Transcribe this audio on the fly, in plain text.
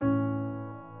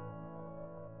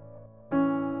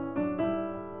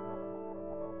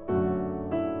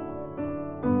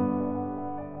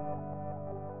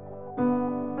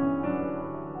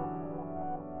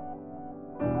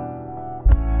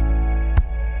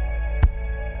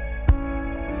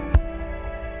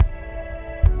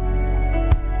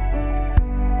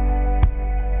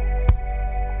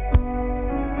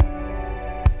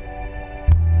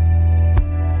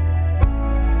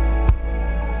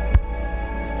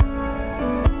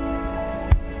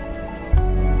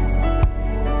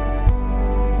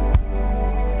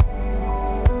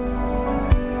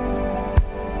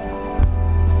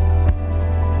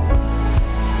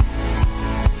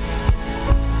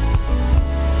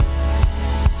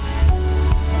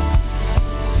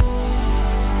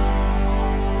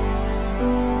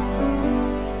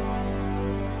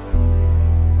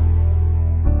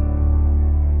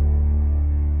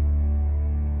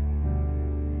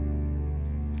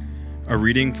A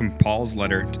reading from Paul's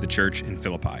letter to the church in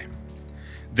Philippi.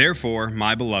 Therefore,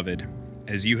 my beloved,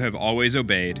 as you have always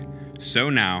obeyed, so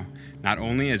now, not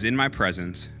only as in my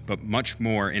presence, but much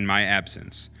more in my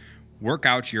absence, work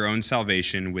out your own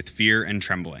salvation with fear and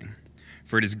trembling.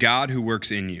 For it is God who works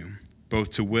in you,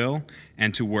 both to will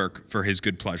and to work for his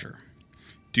good pleasure.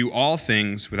 Do all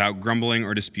things without grumbling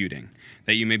or disputing,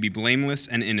 that you may be blameless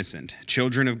and innocent,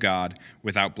 children of God,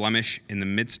 without blemish, in the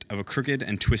midst of a crooked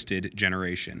and twisted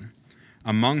generation,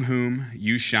 among whom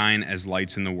you shine as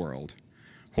lights in the world,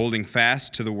 holding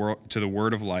fast to the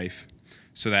word of life,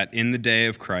 so that in the day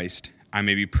of Christ I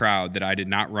may be proud that I did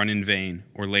not run in vain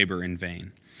or labor in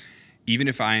vain. Even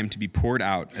if I am to be poured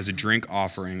out as a drink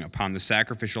offering upon the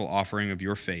sacrificial offering of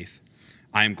your faith,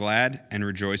 I am glad and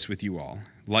rejoice with you all.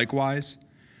 Likewise,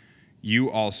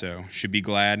 you also should be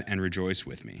glad and rejoice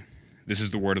with me. This is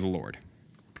the word of the Lord.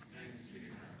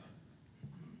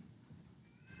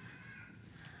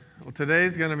 Well,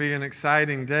 today's going to be an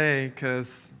exciting day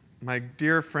because my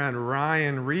dear friend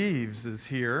Ryan Reeves is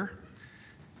here.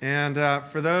 And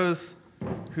for those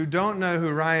who don't know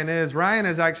who Ryan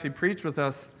has actually preached with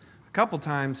us a couple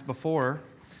times before.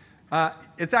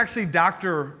 It's actually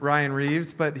Dr. Ryan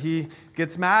Reeves, but he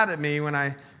gets mad at me when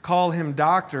I call him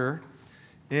doctor.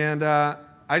 And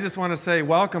I just want to say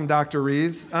welcome, Dr.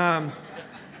 Reeves.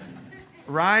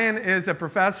 Ryan is a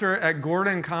professor at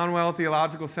Gordon Conwell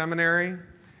Theological Seminary.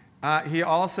 He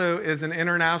also is an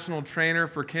international trainer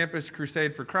for Campus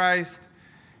Crusade for Christ,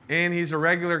 and he's a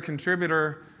regular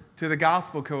contributor to the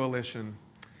Gospel Coalition.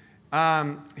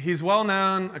 He's well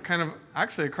known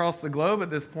actually across the globe at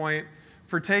this point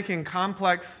for taking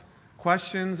complex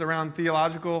questions around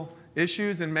theological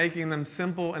issues and making them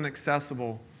simple and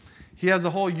accessible. He has a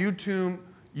whole YouTube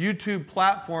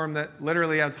platform that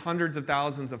literally has hundreds of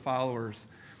thousands of followers.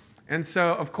 And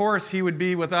so, of course, he would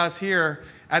be with us here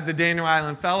at the Daniel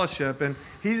Island Fellowship. And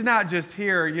he's not just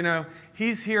here,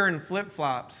 he's here in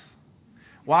flip-flops.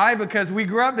 Why? Because we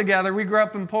grew up together. We grew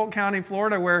up in Polk County,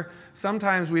 Florida, where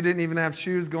sometimes we didn't even have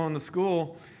shoes going to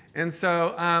school. And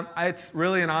so it's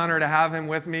really an honor to have him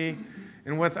with me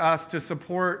and with us to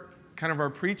support kind of our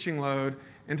preaching load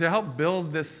and to help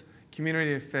build this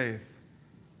community of faith.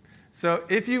 So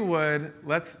if you would,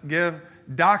 let's give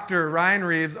Dr. Ryan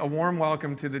Reeves a warm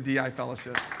welcome to the DI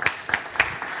Fellowship.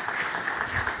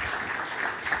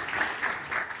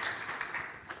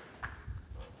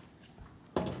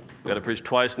 I've got to preach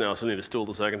twice now, so I need a stool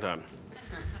the second time.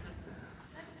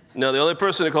 No, the only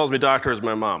person who calls me doctor is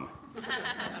my mom.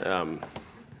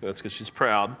 That's because she's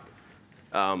proud.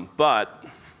 But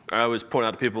I always point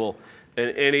out to people,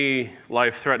 in any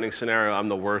life-threatening scenario, I'm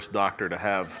the worst doctor to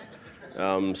have.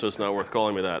 So it's not worth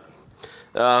calling me that.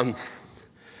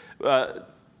 I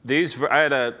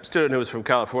had a student who was from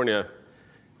California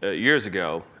years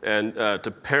ago, and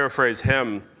to paraphrase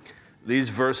him, these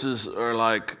verses are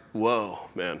like, whoa,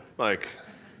 man, like,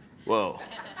 whoa,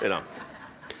 in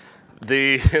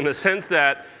the sense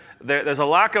that there's a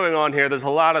lot going on here. There's a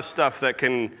lot of stuff that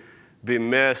can be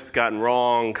missed, gotten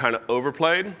wrong, kind of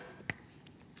overplayed.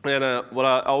 And what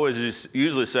I always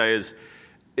usually say is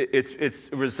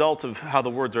it's a result of how the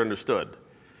words are understood.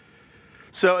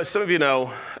 So as some of you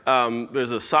know, there's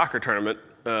a soccer tournament.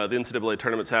 The NCAA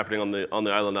tournament's happening on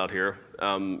the island out here.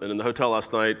 And in the hotel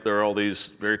last night, there are all these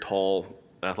very tall,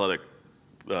 athletic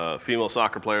female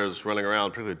soccer players running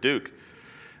around, particularly Duke.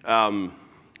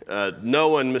 No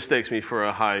one mistakes me for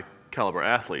a high caliber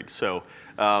athlete. So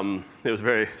it was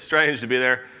very strange to be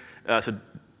there.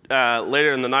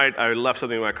 Later in the night, I left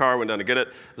something in my car, went down to get it.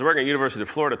 I was wearing a University of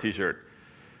Florida t-shirt.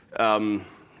 And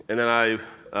then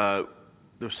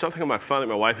there was something on my phone that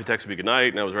my wife had texted me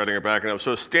goodnight, and I was writing her back, and I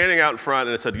was standing out in front,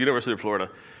 and it said University of Florida,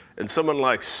 and someone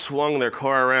swung their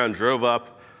car around, drove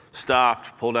up,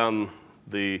 stopped, pulled down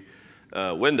the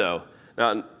window.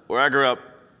 Now, where I grew up,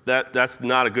 that's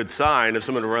not a good sign if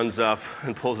someone runs up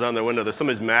and pulls down their window.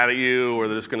 Somebody's mad at you, or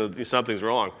they're just going to, something's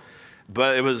wrong.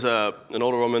 But it was an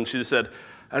older woman. She just said,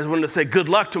 I just wanted to say good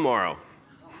luck tomorrow.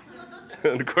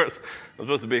 And of course, I'm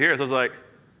supposed to be here, so I was like,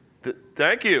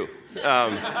 thank you.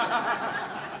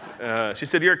 She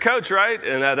said, you're a coach, right?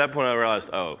 And at that point, I realized,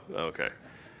 oh, okay.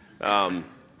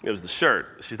 It was the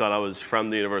shirt. She thought I was from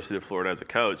the University of Florida as a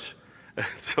coach.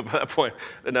 So by that point,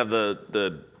 I didn't have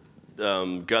the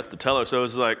guts to tell her. So it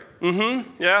was like,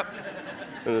 yeah.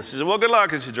 And she said, well, good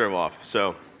luck, and she drove off.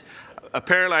 So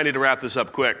apparently, I need to wrap this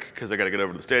up quick because I got to get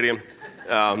over to the stadium.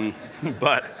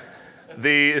 But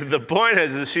the point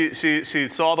is she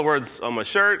saw the words on my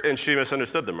shirt and she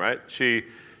misunderstood them, right? She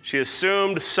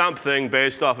assumed something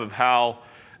based off of how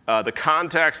the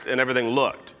context and everything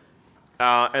looked.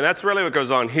 And that's really what goes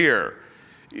on here.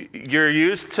 You're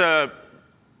used to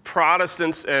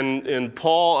Protestants and in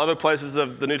Paul, other places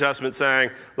of the New Testament saying,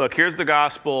 look, here's the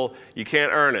gospel. You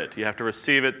can't earn it. You have to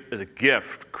receive it as a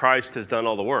gift. Christ has done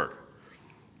all the work.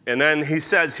 And then he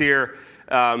says here,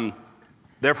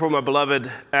 therefore, my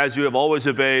beloved, as you have always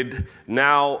obeyed,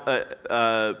 now,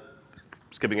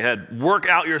 skipping ahead, work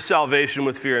out your salvation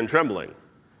with fear and trembling.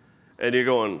 And you're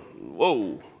going,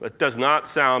 whoa, that does not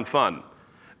sound fun.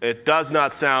 It does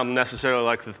not sound necessarily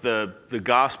like the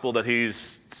gospel that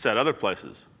he's said other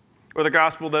places, or the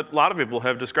gospel that a lot of people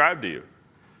have described to you.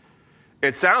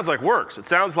 It sounds like works. It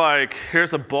sounds like,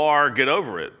 here's a bar, get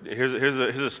over it. Here's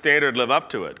a standard, live up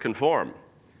to it, conform.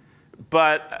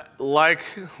 But like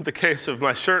the case of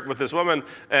my shirt with this woman,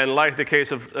 and like the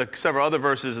case of several other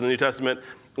verses in the New Testament,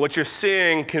 what you're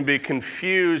seeing can be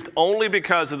confused only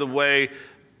because of the way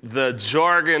the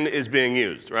jargon is being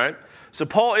used, right? So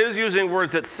Paul is using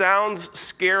words that sounds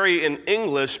scary in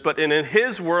English, but in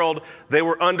his world, they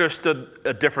were understood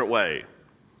a different way.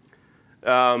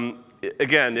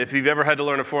 Again, if you've ever had to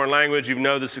learn a foreign language, you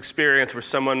know this experience where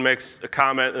someone makes a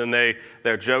comment and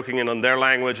they're joking in on their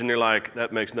language, and you're like,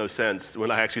 that makes no sense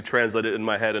when I actually translate it in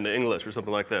my head into English or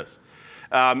something like this.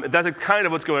 That's kind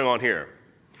of what's going on here.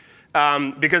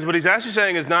 Because what he's actually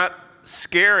saying is not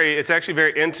scary, it's actually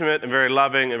very intimate and very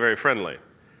loving and very friendly.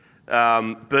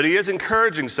 But he is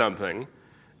encouraging something,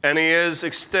 and he is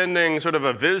extending sort of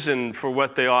a vision for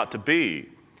what they ought to be.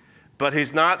 But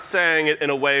he's not saying it in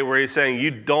a way where he's saying,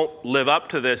 you don't live up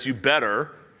to this, you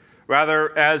better.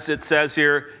 Rather, as it says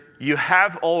here, you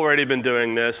have already been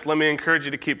doing this, let me encourage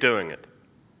you to keep doing it.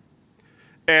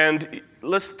 And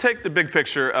let's take the big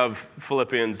picture of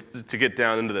Philippians to get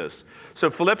down into this.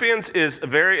 So Philippians is a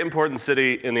very important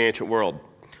city in the ancient world.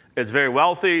 It's very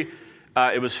wealthy.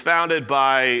 It was founded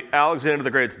by Alexander the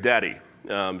Great's daddy.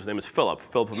 His name is Philip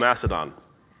of Macedon.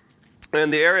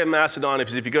 And the area of Macedon,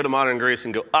 if you go to modern Greece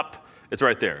and go up, it's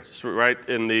right there. It's right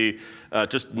in the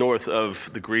just north of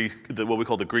what we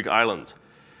call the Greek islands.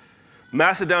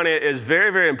 Macedonia is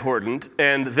very, very important,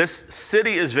 and this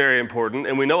city is very important,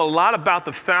 and we know a lot about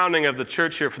the founding of the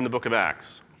church here from the book of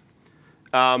Acts.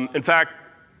 In fact,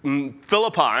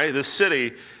 Philippi, this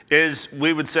city, is,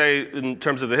 we would say, in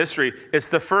terms of the history, it's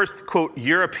the first, quote,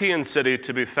 European city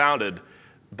to be founded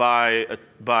by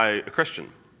a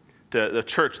Christian, the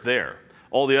church there.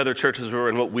 All the other churches were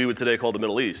in what we would today call the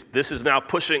Middle East. This is now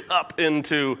pushing up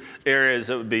into areas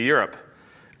that would be Europe.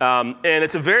 And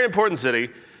it's a very important city.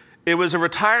 It was a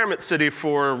retirement city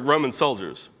for Roman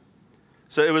soldiers.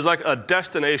 So it was like a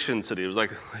destination city. It was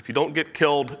like, if you don't get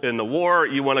killed in the war,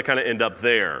 you want to kind of end up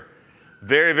there.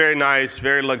 Very, very nice,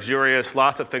 very luxurious,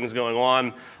 lots of things going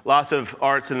on, lots of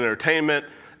arts and entertainment.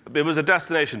 It was a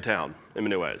destination town in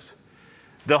many ways.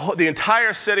 The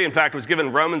entire city, in fact, was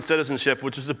given Roman citizenship,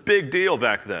 which was a big deal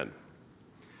back then.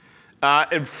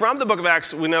 And from the book of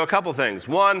Acts, we know a couple things.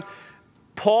 One,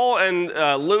 Paul and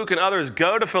Luke and others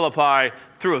go to Philippi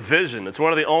through a vision. It's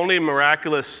one of the only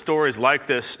miraculous stories like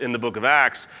this in the book of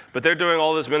Acts. But they're doing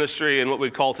all this ministry in what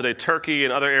we call today Turkey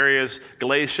and other areas,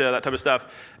 Galatia, that type of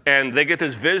stuff. And they get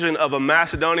this vision of a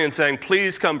Macedonian saying,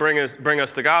 please come bring us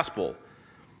the gospel.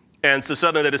 And so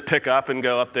suddenly they just pick up and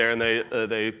go up there, and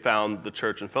they found the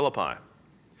church in Philippi.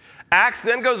 Acts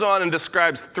then goes on and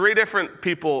describes three different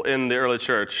people in the early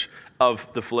church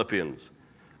of the Philippians. It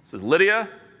says Lydia,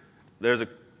 there's a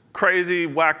crazy,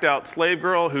 whacked out slave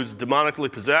girl who's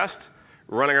demonically possessed,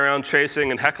 running around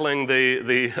chasing and heckling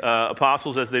the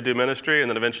apostles as they do ministry, and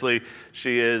then eventually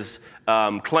she is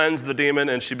cleansed the demon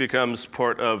and she becomes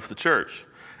part of the church.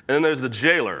 And then there's the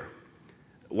jailer.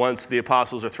 Once the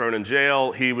apostles are thrown in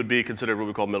jail, he would be considered what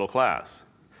we call middle class.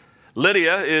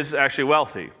 Lydia is actually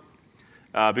wealthy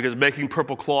because making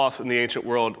purple cloth in the ancient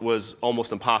world was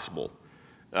almost impossible.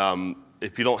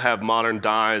 If you don't have modern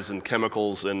dyes and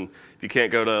chemicals, and if you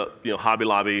can't go to Hobby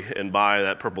Lobby and buy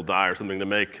that purple dye or something to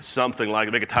make something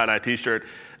like make a tie-dye t-shirt,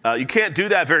 you can't do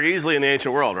that very easily in the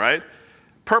ancient world, right?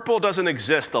 Purple doesn't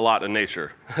exist a lot in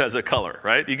nature as a color,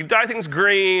 right? You can dye things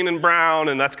green and brown,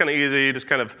 and that's kind of easy. You just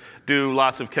kind of do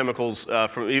lots of chemicals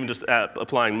from even just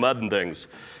applying mud and things.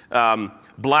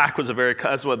 Black was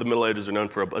that's what the Middle Ages are known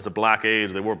for, as a black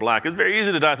age. They wore black. It's very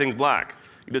easy to dye things black.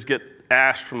 You just get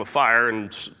ash from a fire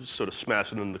and sort of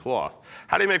smash it into the cloth.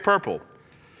 How do you make purple?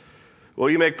 Well,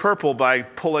 you make purple by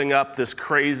pulling up this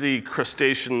crazy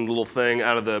crustacean little thing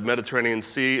out of the Mediterranean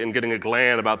Sea and getting a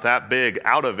gland about that big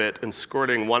out of it and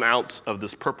squirting 1 ounce of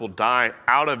this purple dye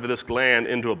out of this gland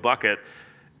into a bucket,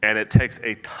 and it takes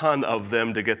a ton of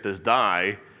them to get this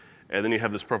dye, and then you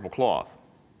have this purple cloth.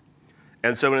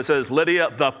 And so when it says Lydia,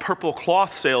 the purple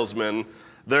cloth salesman,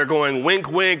 they're going,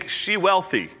 wink, wink, she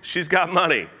wealthy. She's got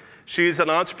money. She's an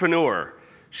entrepreneur.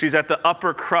 She's at the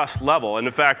upper crust level. And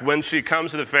in fact, when she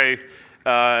comes to the faith,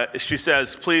 she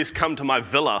says, please come to my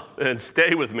villa and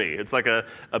stay with me. It's like a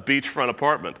beachfront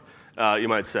apartment, you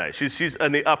might say. She's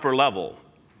in the upper level.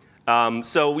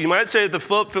 So you might say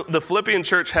that the Philippian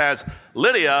church has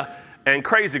Lydia and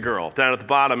Crazy Girl down at the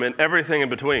bottom and everything in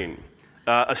between.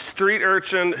 A street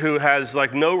urchin who has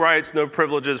like no rights, no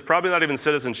privileges, probably not even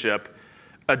citizenship.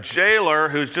 A jailer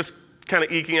who's just kind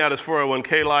of eking out his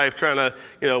 401k life, trying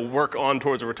to work on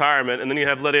towards a retirement. And then you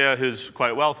have Lydia, who's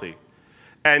quite wealthy.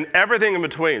 And everything in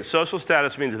between. Social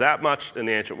status means that much in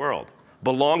the ancient world.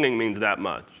 Belonging means that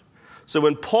much. So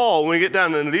when we get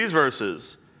down into these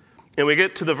verses, and we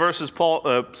get to the verses Paul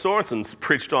Sorensen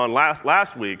preached on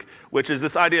last week, which is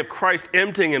this idea of Christ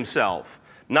emptying himself,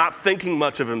 not thinking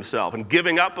much of himself, and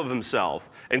giving up of himself,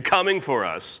 and coming for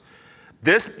us.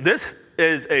 This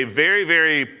is a very,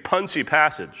 very punchy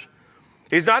passage.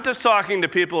 He's not just talking to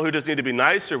people who just need to be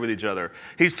nicer with each other.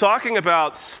 He's talking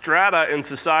about strata in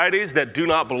societies that do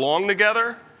not belong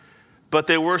together, but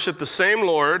they worship the same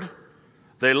Lord,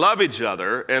 they love each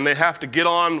other, and they have to get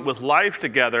on with life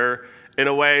together in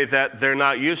a way that they're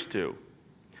not used to.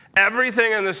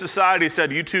 Everything in this society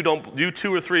said you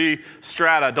two or three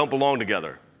strata don't belong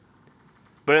together.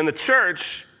 But in the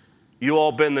church, you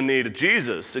all bend the knee to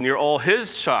Jesus, and you're all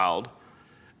his child,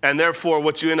 and therefore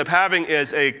what you end up having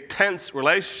is a tense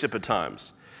relationship at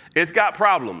times. It's got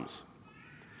problems.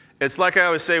 It's like I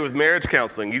always say with marriage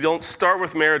counseling. You don't start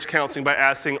with marriage counseling by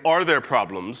asking, are there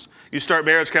problems? You start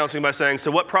marriage counseling by saying,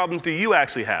 so what problems do you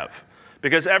actually have?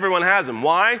 Because everyone has them.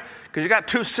 Why? Because you got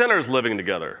two sinners living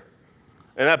together.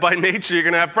 And that by nature, you're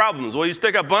going to have problems. Well, you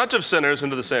stick a bunch of sinners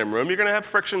into the same room, you're going to have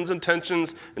frictions and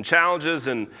tensions and challenges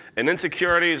and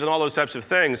insecurities and all those types of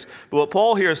things. But what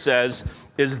Paul here says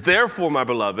is, therefore, my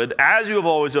beloved, as you have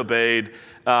always obeyed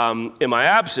in my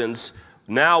absence,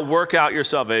 now work out your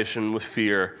salvation with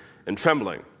fear and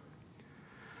trembling.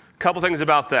 A couple things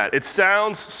about that. It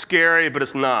sounds scary, but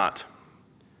it's not.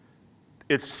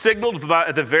 It's signaled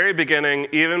at the very beginning,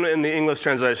 even in the English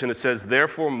translation, it says,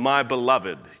 therefore, my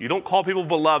beloved. You don't call people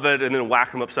beloved and then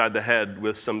whack them upside the head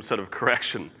with some sort of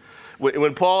correction.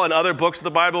 When Paul in other books of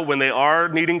the Bible, when they are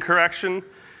needing correction,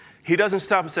 he doesn't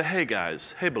stop and say, hey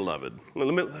guys, hey beloved,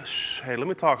 let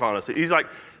me talk honestly. He's like,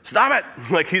 stop it.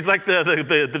 Like he's like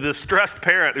the distressed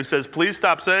parent who says, please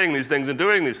stop saying these things and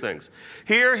doing these things.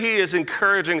 Here he is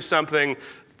encouraging something,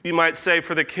 you might say,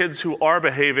 for the kids who are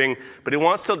behaving, but he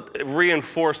wants to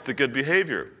reinforce the good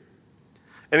behavior.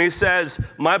 And he says,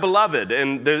 my beloved,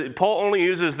 and Paul only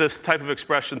uses this type of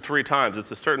expression 3 times.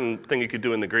 It's a certain thing you could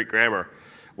do in the Greek grammar,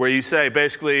 where you say,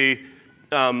 basically,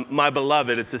 my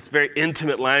beloved. It's this very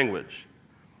intimate language.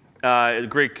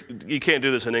 Greek, you can't do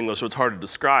this in English, so it's hard to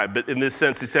describe, but in this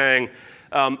sense, he's saying,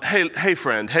 hey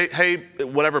friend, hey,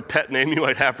 whatever pet name you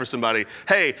might have for somebody,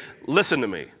 hey, listen to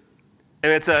me.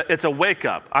 And it's a wake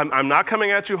up. I'm not coming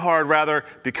at you hard. Rather,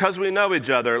 because we know each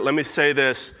other, let me say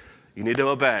this. You need to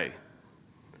obey.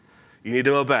 You need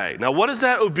to obey. Now, what does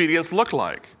that obedience look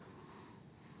like?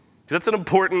 That's an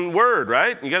important word,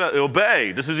 right? You got to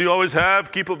obey. Just as you always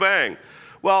have, keep obeying.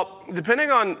 Well,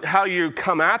 depending on how you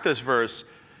come at this verse,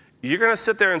 you're going to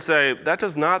sit there and say, that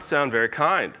does not sound very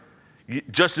kind.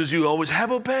 Just as you always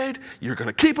have obeyed, you're going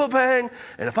to keep obeying.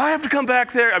 And if I have to come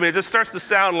back there, it just starts to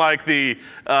sound like the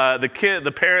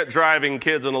parent driving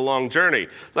kids on a long journey.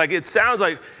 It's like, it sounds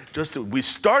like, we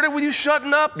started with you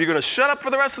shutting up, you're going to shut up for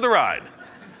the rest of the ride.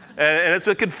 And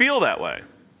it can feel that way.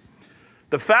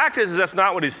 The fact is that's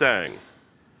not what he's saying.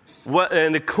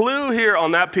 And the clue here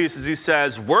on that piece is he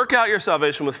says, work out your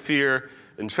salvation with fear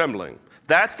and trembling.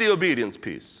 That's the obedience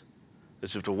piece.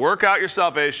 That you have to work out your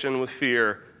salvation with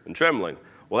fear and trembling.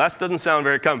 Well, that doesn't sound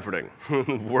very comforting.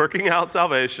 Working out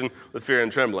salvation with fear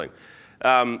and trembling.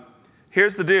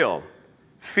 Here's the deal.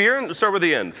 Start with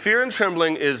the end. Fear and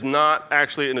trembling is not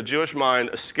actually, in a Jewish mind,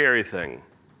 a scary thing.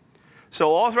 So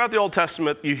all throughout the Old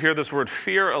Testament, you hear this word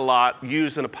fear a lot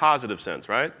used in a positive sense,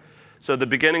 right? So the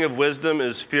beginning of wisdom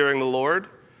is fearing the Lord.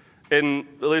 In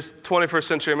at least 21st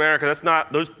century America, that's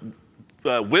not, those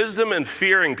wisdom and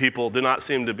fearing people do not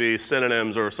seem to be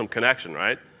synonyms or some connection,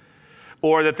 right?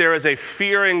 Or that there is a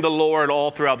fearing the Lord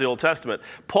all throughout the Old Testament.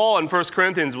 Paul in 1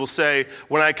 Corinthians will say,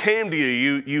 when I came to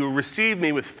you, you received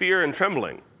me with fear and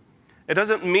trembling. It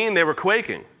doesn't mean they were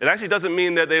quaking. It actually doesn't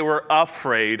mean that they were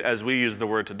afraid, as we use the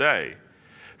word today.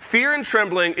 Fear and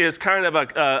trembling is kind of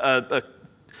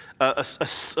a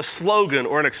slogan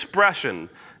or an expression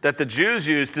that the Jews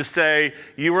used to say,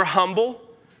 you were humble,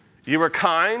 you were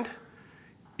kind,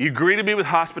 you greeted me with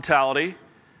hospitality,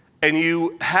 and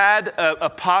you had a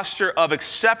posture of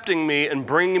accepting me and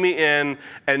bringing me in,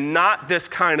 and not this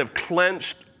kind of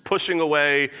clenched pushing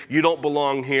away, you don't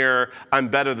belong here, I'm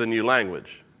better than you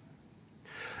language.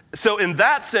 So in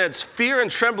that sense, fear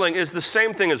and trembling is the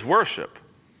same thing as worship.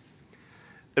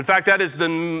 In fact, that is the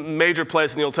major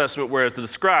place in the Old Testament where it's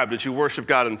described that you worship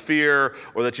God in fear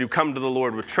or that you come to the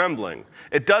Lord with trembling.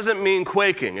 It doesn't mean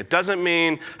quaking. It doesn't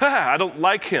mean, I don't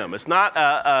like him. It's not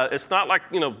like,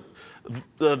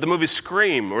 the movie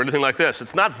Scream or anything like this.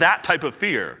 It's not that type of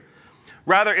fear.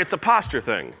 Rather, it's a posture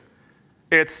thing.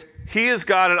 It's, he is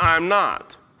God and I'm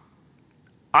not.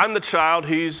 I'm the child,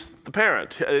 he's the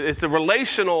parent. It's a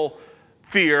relational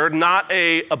fear, not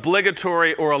a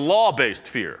obligatory or a law-based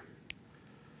fear.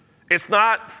 It's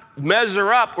not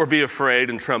measure up or be afraid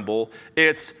and tremble.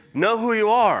 It's know who you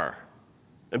are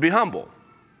and be humble.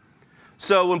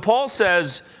 So when Paul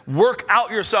says, work out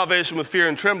your salvation with fear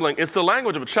and trembling, it's the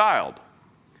language of a child.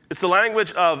 It's the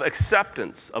language of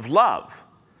acceptance, of love.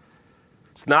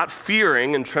 It's not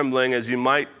fearing and trembling as you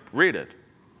might read it.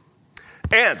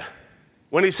 And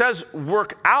when he says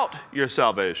work out your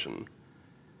salvation,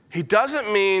 he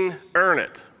doesn't mean earn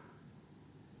it.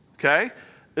 Okay?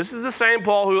 This is the same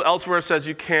Paul who elsewhere says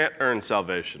you can't earn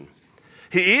salvation.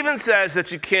 He even says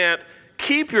that you can't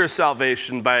keep your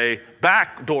salvation by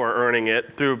backdoor earning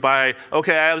it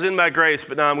okay, I was in my grace,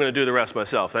 but now I'm going to do the rest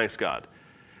myself. Thanks, God.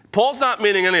 Paul's not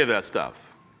meaning any of that stuff.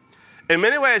 In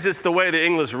many ways, it's the way the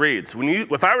English reads.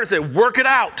 If I were to say, work it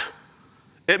out,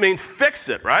 it means fix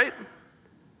it, right?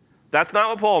 That's not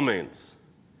what Paul means.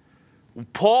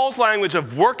 Paul's language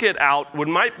of work it out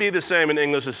might be the same in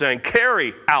English as saying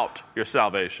carry out your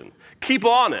salvation. Keep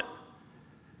on it.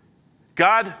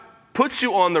 God puts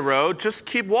you on the road, just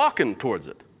keep walking towards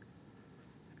it.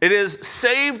 It is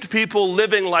saved people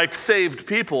living like saved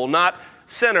people, not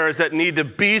sinners that need to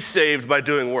be saved by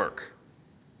doing work.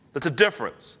 That's a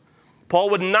difference. Paul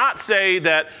would not say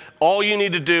that all you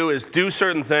need to do is do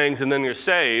certain things and then you're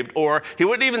saved, or he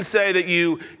wouldn't even say that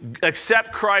you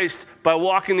accept Christ by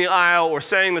walking the aisle or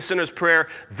saying the sinner's prayer.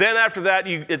 Then after that,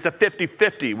 it's a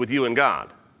 50-50 with you and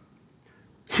God.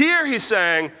 Here he's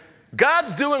saying,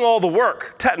 God's doing all the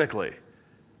work, technically,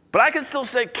 but I can still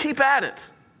say, keep at it.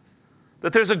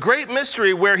 That there's a great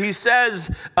mystery where he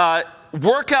says,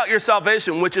 work out your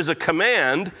salvation, which is a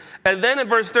command, and then in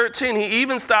verse 13, he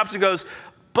even stops and goes,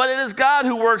 but it is God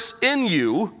who works in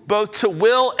you, both to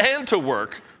will and to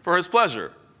work for his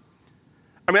pleasure.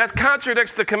 I mean, that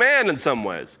contradicts the command in some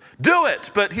ways. Do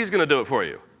it, but he's going to do it for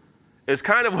you. It's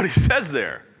kind of what he says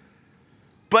there.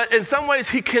 But in some ways,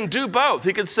 he can do both.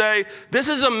 He could say, this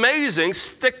is amazing,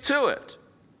 stick to it.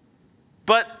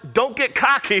 But don't get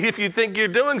cocky if you think you're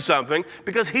doing something,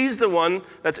 because he's the one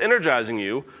that's energizing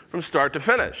you from start to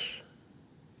finish.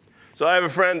 So I have a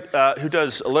friend who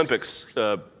does Olympics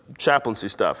chaplaincy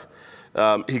stuff.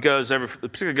 He goes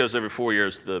every 4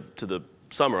 years to the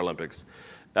Summer Olympics.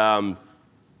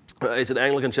 He's an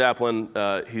Anglican chaplain.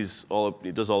 He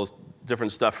does all this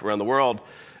different stuff around the world.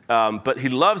 But he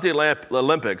loves the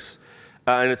Olympics,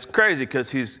 and it's crazy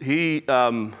because he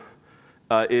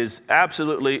is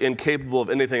absolutely incapable of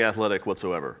anything athletic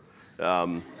whatsoever.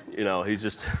 He's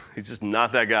just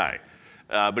not that guy.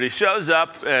 But he shows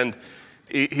up and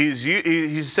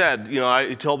he said,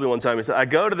 he told me one time, he said, I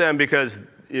go to them because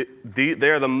they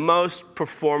are the most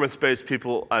performance-based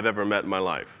people I've ever met in my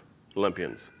life,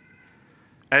 Olympians.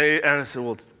 And I said,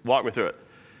 well, walk me through it.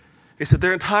 He said,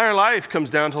 their entire life comes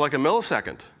down to like a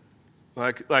millisecond.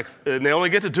 And they only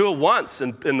get to do it once,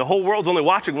 and the whole world's only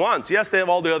watching once. Yes, they have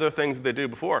all the other things that they do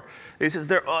before. He says,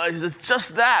 it's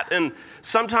just that. And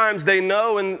sometimes they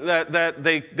know that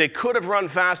they could have run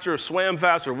faster or swam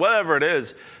faster, whatever it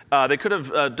is. They could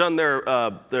have done their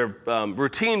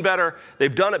routine better.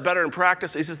 They've done it better in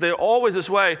practice. He says, they're always this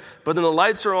way, but then the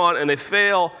lights are on and they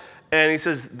fail. And he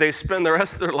says, they spend the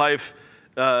rest of their life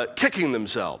kicking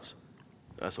themselves.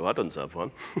 I said, well, that doesn't sound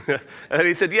fun. And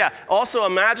he said, yeah. Also,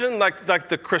 imagine like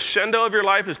the crescendo of your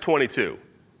life is 22.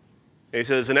 And he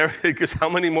says, because how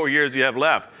many more years do you have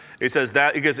left? He says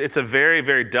that because it's a very,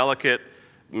 very delicate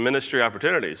ministry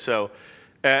opportunity. So,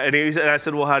 and I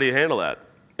said, well, how do you handle that?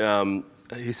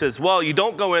 He says, well, you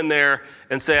don't go in there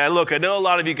and say, look, I know a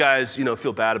lot of you guys,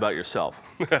 feel bad about yourself.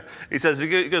 He says,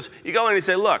 you go in and you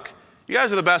say, look, you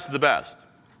guys are the best of the best.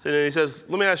 And he says,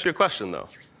 let me ask you a question, though.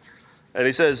 And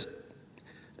he says,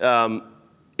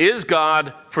 is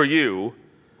God, for you,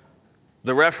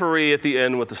 the referee at the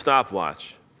end with the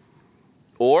stopwatch?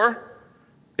 Or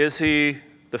is he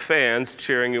the fans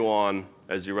cheering you on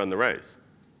as you run the race?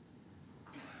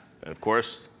 And of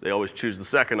course, they always choose the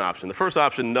second option. The first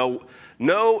option, no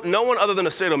one other than a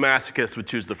sadomasochist would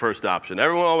choose the first option.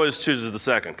 Everyone always chooses the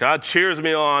second. God cheers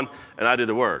me on, and I do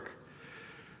the work.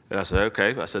 And I said,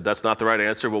 okay. I said, that's not the right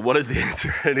answer. Well, what is the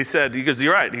answer? And he goes,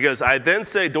 you're right. He goes, I then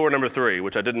say door number 3,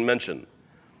 which I didn't mention.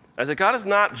 I said, God is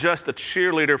not just a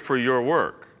cheerleader for your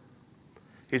work.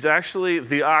 He's actually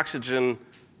the oxygen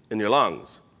in your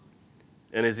lungs.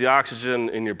 And he's the oxygen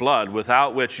in your blood,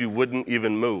 without which you wouldn't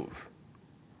even move.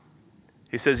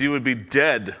 He says you would be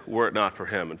dead were it not for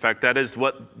him. In fact, that is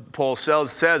what Paul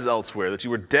says elsewhere, that you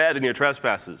were dead in your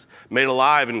trespasses, made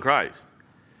alive in Christ.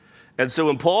 And so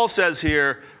when Paul says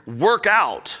here, work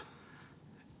out,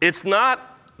 it's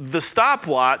not the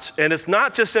stopwatch, and it's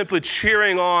not just simply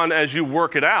cheering on as you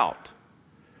work it out.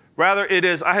 Rather, it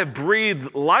is, I have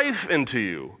breathed life into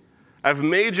you. I've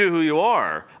made you who you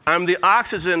are. I'm the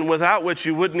oxygen without which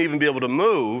you wouldn't even be able to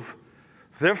move.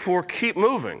 Therefore, keep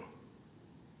moving.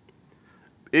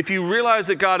 If you realize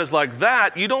that God is like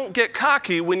that, you don't get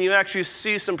cocky when you actually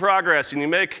see some progress and you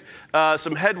make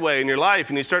some headway in your life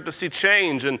and you start to see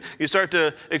change and you start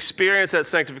to experience that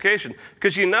sanctification.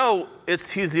 Because you know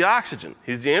he's the oxygen,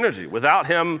 he's the energy. Without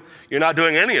him, you're not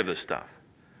doing any of this stuff.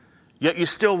 Yet you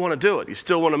still want to do it. You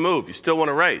still want to move. You still want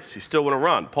to race. You still want to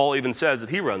run. Paul even says that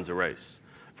he runs a race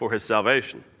for his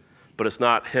salvation, but it's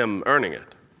not him earning it.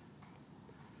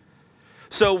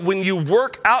 So when you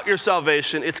work out your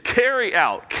salvation, it's carry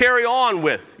on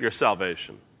with your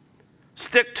salvation.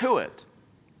 Stick to it.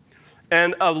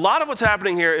 And a lot of what's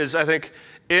happening here is, I think,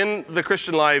 in the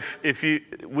Christian life,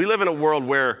 we live in a world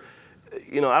where,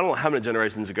 I don't know how many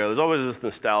generations ago, there's always this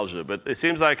nostalgia, but it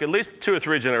seems like at least 2 or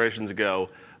 3 generations ago,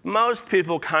 most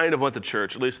people kind of went to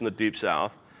church, at least in the Deep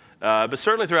South, but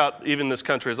certainly throughout even this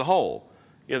country as a whole.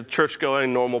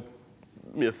 Church-going, normal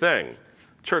thing.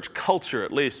 Church culture,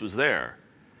 at least, was there.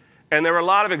 And there were a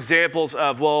lot of examples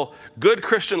of, good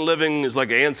Christian living is like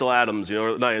Ansel Adams,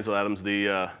 not Ansel Adams,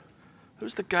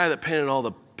 who's the guy that painted all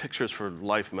the pictures for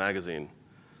Life magazine?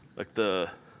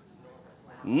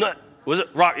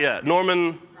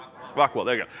 Norman Rockwell,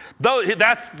 there you go.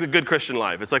 That's the good Christian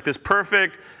life. It's like this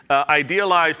perfect,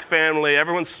 idealized family.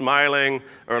 Everyone's smiling,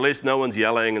 or at least no one's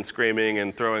yelling and screaming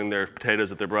and throwing their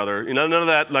potatoes at their brother. None of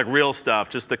that like real stuff,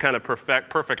 just the kind of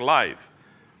perfect life.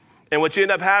 And what you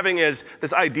end up having is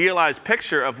this idealized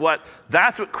picture of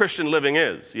that's what Christian living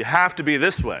is. You have to be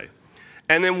this way.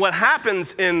 And then what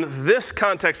happens in this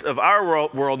context of our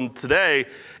world today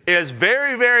is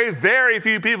very, very, very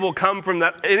few people come from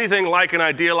anything like an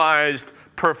idealized,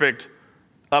 perfect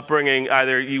upbringing.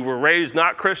 Either you were raised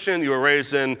not Christian, you were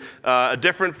raised in a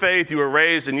different faith, you were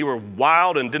raised and you were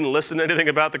wild and didn't listen to anything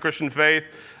about the Christian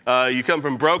faith. You come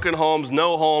from broken homes,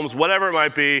 no homes, whatever it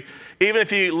might be. Even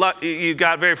if you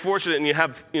got very fortunate and you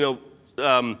have,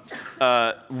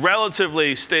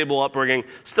 relatively stable upbringing,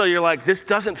 still you're like, this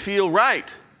doesn't feel right.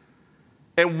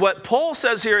 And what Paul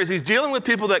says here is he's dealing with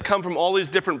people that come from all these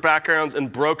different backgrounds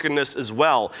and brokenness as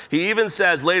well. He even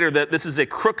says later that this is a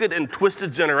crooked and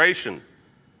twisted generation.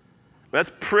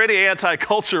 That's pretty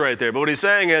anti-culture right there. But what he's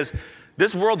saying is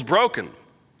this world's broken.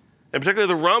 And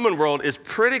particularly the Roman world is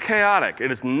pretty chaotic.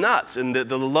 It is nuts. And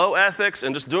the low ethics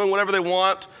and just doing whatever they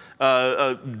want,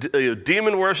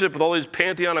 demon worship with all these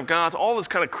pantheon of gods, all this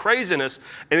kind of craziness.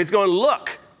 And he's going,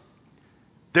 look,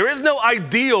 there is no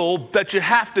ideal that you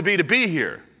have to be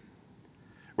here.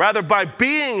 Rather, by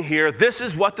being here, this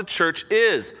is what the church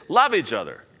is. Love each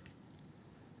other.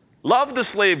 Love the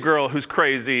slave girl who's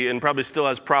crazy and probably still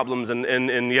has problems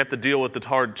and you have to deal with the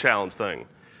hard challenge thing.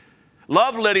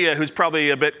 Love Lydia, who's probably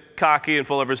a bit cocky and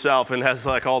full of herself and has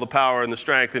like all the power and the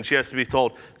strength, and she has to be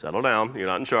told, settle down, you're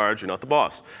not in charge, you're not the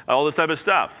boss. All this type of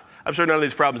stuff. I'm sure none of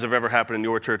these problems have ever happened in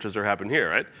your churches or happened here,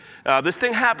 right? This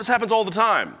thing happens all the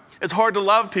time. It's hard to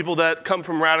love people that come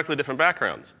from radically different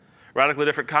backgrounds, radically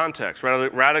different contexts,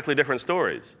 radically different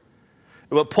stories.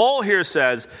 And what Paul here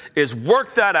says is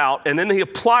work that out, and then he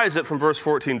applies it from verse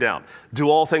 14 down. Do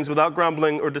all things without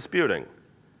grumbling or disputing.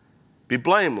 Be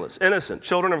blameless, innocent,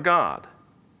 children of God.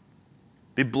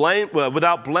 Be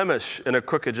without blemish in a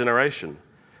crooked generation,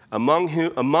 among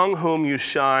whom you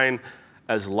shine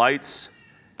as lights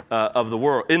of the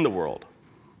world, in the world.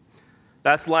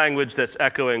 That's language that's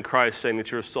echoing Christ saying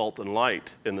that you're salt and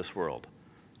light in this world.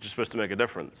 You're supposed to make a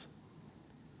difference.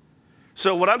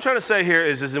 So what I'm trying to say here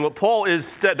is and what Paul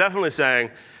is definitely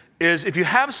saying is if you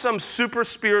have some super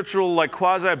spiritual, like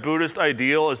quasi-Buddhist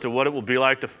ideal as to what it will be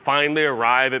like to finally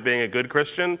arrive at being a good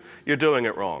Christian, you're doing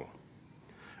it wrong.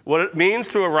 What it means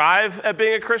to arrive at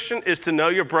being a Christian is to know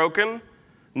you're broken,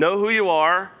 know who you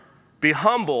are, be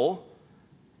humble,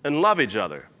 and love each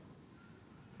other.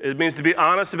 It means to be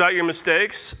honest about your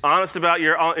mistakes, honest about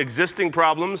your existing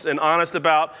problems, and honest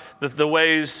about the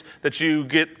ways that you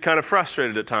get kind of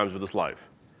frustrated at times with this life.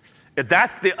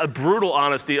 That's the brutal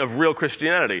honesty of real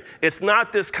Christianity. It's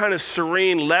not this kind of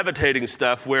serene, levitating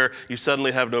stuff where you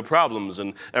suddenly have no problems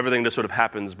and everything just sort of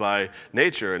happens by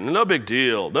nature. And no big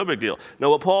deal, no big deal. No,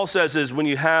 what Paul says is when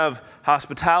you have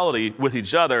hospitality with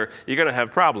each other, you're going to have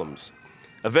problems.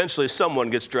 Eventually, someone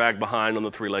gets dragged behind on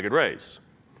the three-legged race,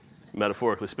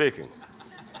 metaphorically speaking.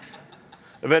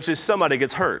 Eventually, somebody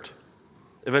gets hurt.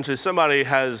 Eventually, somebody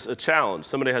has a challenge.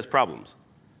 Somebody has problems.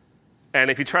 And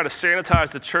if you try to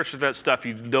sanitize the church of that stuff,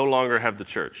 you no longer have the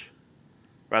church.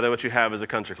 Rather, what you have is a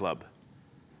country club.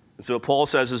 And so what Paul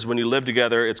says is when you live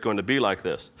together, it's going to be like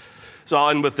this. So I'll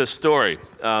end with this story.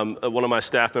 One of my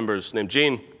staff members named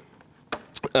Jean,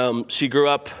 she grew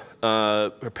up,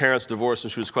 her parents divorced when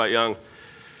she was quite young.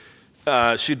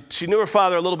 She knew her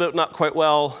father a little bit, not quite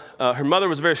well. Her mother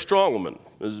was a very strong woman.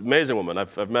 It was an amazing woman.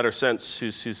 I've met her since. She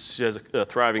has a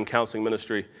thriving counseling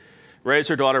ministry. Raised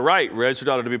her daughter right, raised her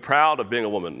daughter to be proud of being a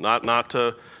woman, not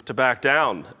to back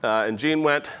down. And Jean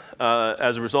went,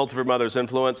 as a result of her mother's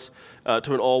influence,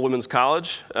 to an all-women's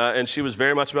college, and she was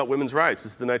very much about women's rights.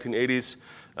 This is the 1980s.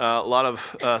 A lot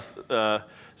of,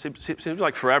 seems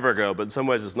like forever ago, but in some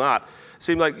ways it's not. It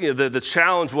seemed like the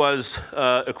challenge was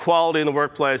equality in the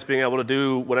workplace, being able to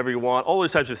do whatever you want, all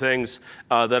these types of things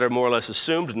that are more or less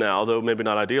assumed now, though maybe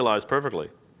not idealized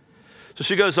perfectly. So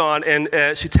she goes on,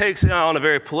 and she takes on a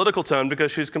very political tone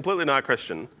because she's completely not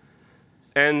Christian.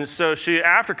 And so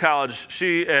after college,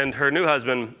 she and her new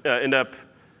husband end up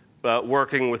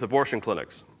working with abortion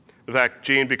clinics. In fact,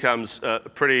 Jean becomes a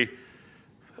pretty,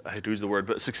 I hate to use the word,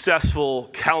 but successful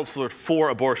counselor for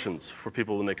abortions for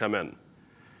people when they come in.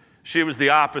 She was the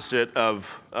opposite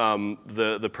of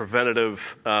the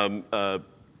preventative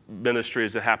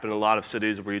ministries that happen in a lot of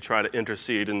cities where you try to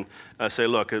intercede and say,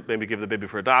 look, maybe give the baby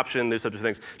for adoption, these types of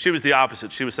things. She was the opposite.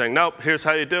 She was saying, nope, here's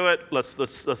how you do it. Let's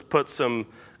put some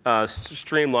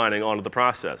streamlining onto the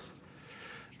process.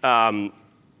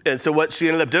 And so what she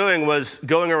ended up doing was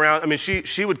going around,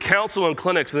 she would counsel in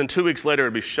clinics, and then 2 weeks later,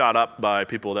 it'd be shot up by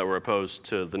people that were opposed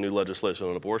to the new legislation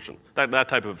on abortion. That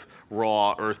type of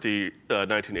raw, earthy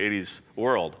 1980s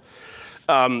world.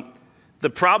 The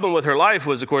problem with her life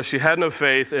was, of course, she had no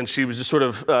faith, and she was just sort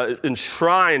of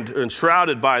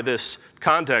enshrouded by this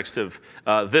context of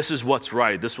this is what's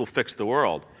right, this will fix the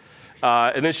world.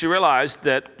 And then she realized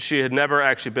that she had never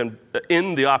actually been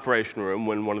in the operation room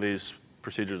when one of these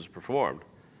procedures was performed.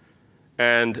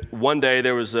 And one day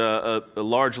there was a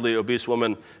largely obese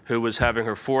woman who was having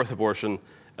her fourth abortion.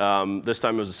 This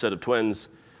time it was a set of twins.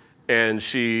 And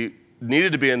she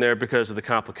needed to be in there because of the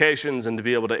complications and to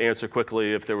be able to answer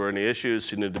quickly if there were any issues.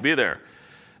 She needed to be there.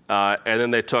 And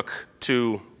then they took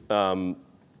two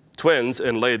twins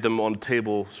and laid them on a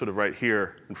table sort of right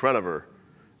here in front of her.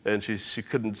 And she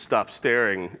couldn't stop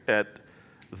staring at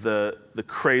the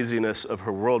craziness of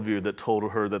her worldview that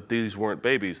told her that these weren't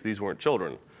babies, these weren't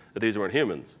children, that these weren't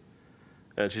humans.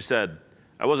 And she said,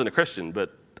 I wasn't a Christian,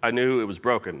 but I knew it was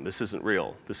broken. This isn't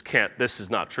real. This is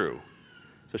not true.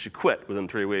 So she quit within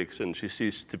 3 weeks, and she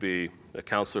ceased to be a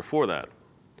counselor for that.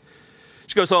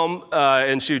 She goes home,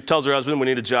 and she tells her husband, we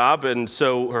need a job. And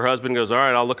so her husband goes, all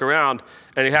right, I'll look around.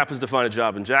 And he happens to find a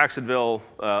job in Jacksonville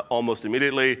almost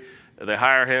immediately. They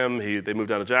hire him. They move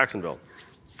down to Jacksonville.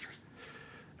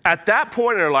 At that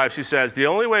point in her life, she says, the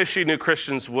only way she knew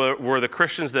Christians were the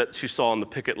Christians that she saw on the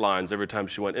picket lines every time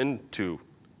she went into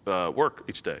work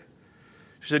each day.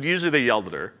 She said usually they yelled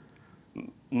at her.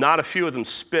 Not a few of them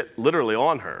spit literally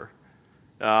on her.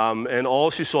 And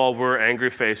all she saw were angry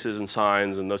faces and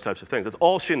signs and those types of things. That's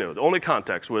all she knew. The only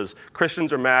context was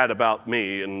Christians are mad about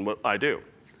me and what I do.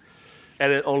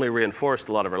 And it only reinforced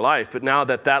a lot of her life. But now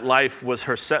that life was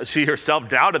she herself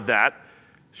doubted that.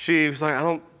 She was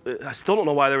like, I still don't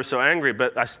know why they were so angry,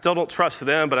 but I still don't trust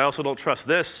them, but I also don't trust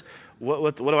this.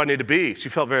 What do I need to be? She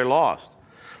felt very lost.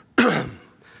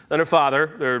 Then her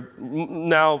father, their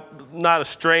now not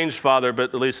estranged father,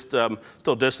 but at least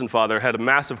still distant father, had a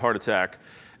massive heart attack.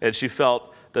 And she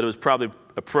felt that it was probably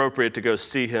appropriate to go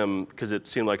see him because it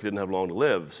seemed like he didn't have long to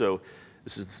live. So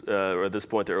this is, at this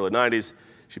point, the early 90s.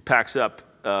 She packs up,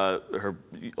 her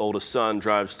oldest son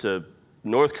drives to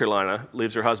North Carolina,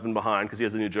 leaves her husband behind because he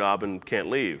has a new job and can't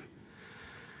leave.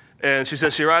 And she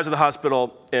says she arrives at the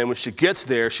hospital, and when she gets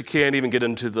there, she can't even get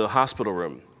into the hospital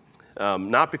room.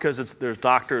 Not because there's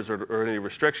doctors or any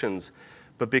restrictions,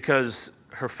 but because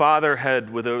her father had,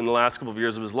 within the last couple of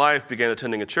years of his life, began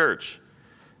attending a church.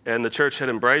 And the church had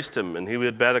embraced him, and he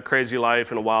had had a crazy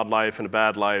life and a wild life and a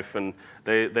bad life, and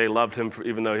they loved him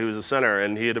even though he was a sinner,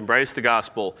 and he had embraced the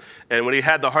gospel. And when he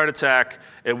had the heart attack,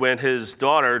 and when his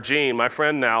daughter, Jean, my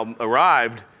friend now,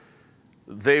 arrived,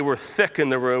 they were thick in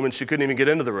the room, and she couldn't even get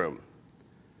into the room.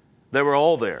 They were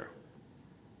all there.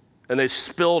 and they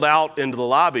spilled out into the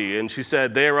lobby. And she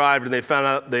said they arrived and they found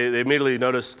out, they immediately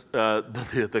noticed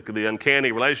the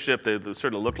uncanny relationship. They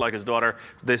certainly looked like his daughter.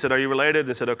 They said, "Are you related?"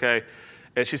 They said, "Okay."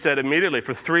 And she said immediately,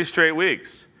 for 3 straight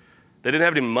weeks, they didn't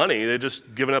have any money. They'd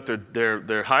just given up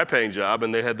their high-paying job,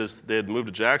 and they had moved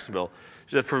to Jacksonville.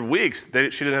 She said for weeks, she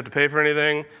didn't have to pay for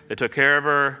anything. They took care of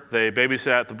her. They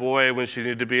babysat the boy when she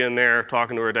needed to be in there,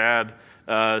 talking to her dad,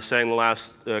 saying the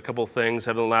last couple of things,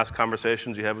 having the last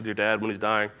conversations you have with your dad when he's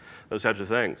dying, those types of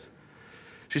things.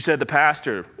 She said the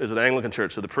pastor is an Anglican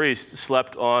church, so the priest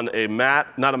slept on a mat,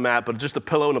 not a mat, but just a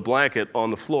pillow and a blanket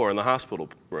on the floor in the hospital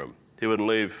room. He wouldn't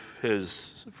leave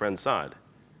his friend's side.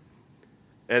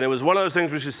 And it was one of those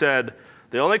things where she said,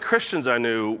 the only Christians I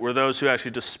knew were those who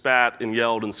actually just spat and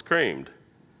yelled and screamed.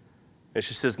 And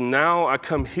she says, now I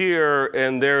come here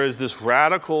and there is this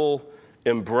radical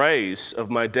embrace of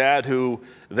my dad who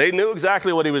they knew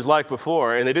exactly what he was like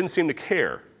before and they didn't seem to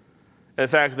care. In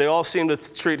fact, they all seemed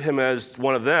to treat him as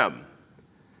one of them.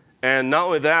 And not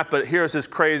only that, but here's this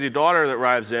crazy daughter that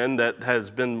arrives in that has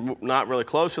been not really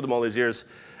close to them all these years.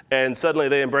 And suddenly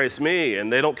they embrace me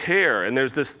and they don't care. And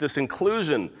there's this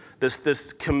inclusion,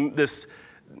 this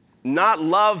not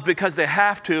love because they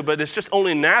have to, but it's just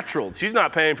only natural. She's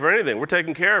not paying for anything. We're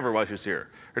taking care of her while she's here.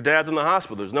 Her dad's in the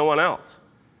hospital. There's no one else.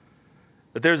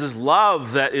 That there's this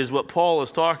love that is what Paul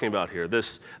is talking about here,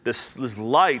 this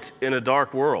light in a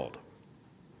dark world.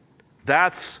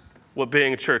 That's what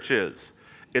being a church is.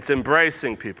 It's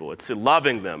embracing people. It's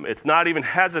loving them. It's not even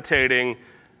hesitating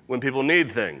when people need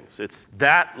things. It's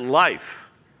that life.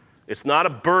 It's not a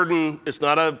burden. It's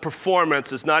not a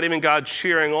performance. It's not even God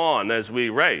cheering on as we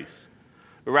race.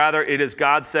 Rather, it is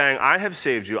God saying, I have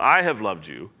saved you. I have loved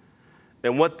you.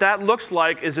 And what that looks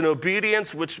like is an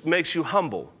obedience which makes you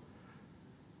humble.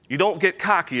 You don't get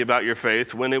cocky about your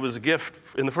faith when it was a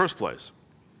gift in the first place.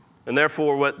 And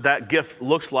therefore, what that gift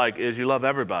looks like is you love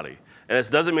everybody. And it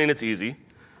doesn't mean it's easy,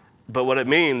 but what it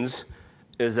means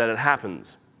is that it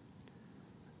happens.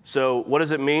 So what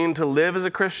does it mean to live as a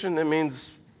Christian? It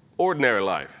means ordinary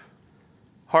life,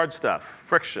 hard stuff,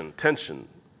 friction, tension,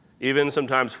 even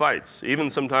sometimes fights, even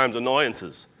sometimes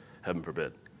annoyances, heaven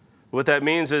forbid. What that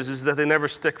means is that they never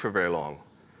stick for very long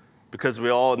because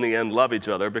we all in the end love each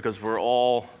other because we're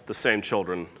all the same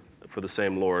children for the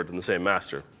same Lord and the same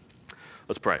Master.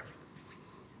 Let's pray.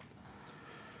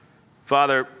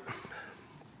 Father,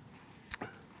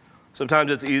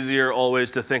 sometimes it's easier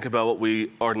always to think about what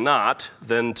we are not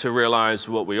than to realize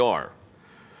what we are.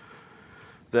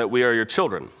 That we are your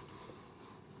children.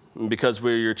 And because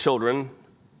we're your children,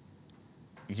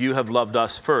 you have loved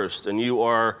us first, and you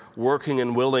are working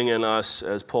and willing in us,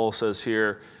 as Paul says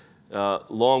here,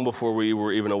 long before we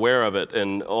were even aware of it,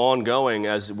 and ongoing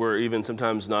as we're even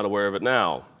sometimes not aware of it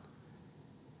now.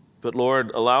 But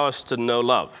Lord, allow us to know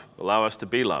love. Allow us to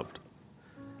be loved.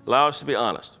 Allow us to be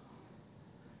honest.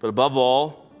 But above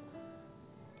all,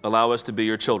 allow us to be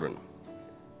your children.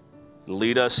 And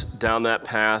lead us down that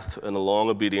path in a long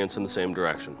obedience in the same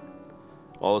direction.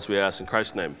 All this we ask in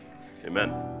Christ's name.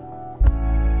 Amen.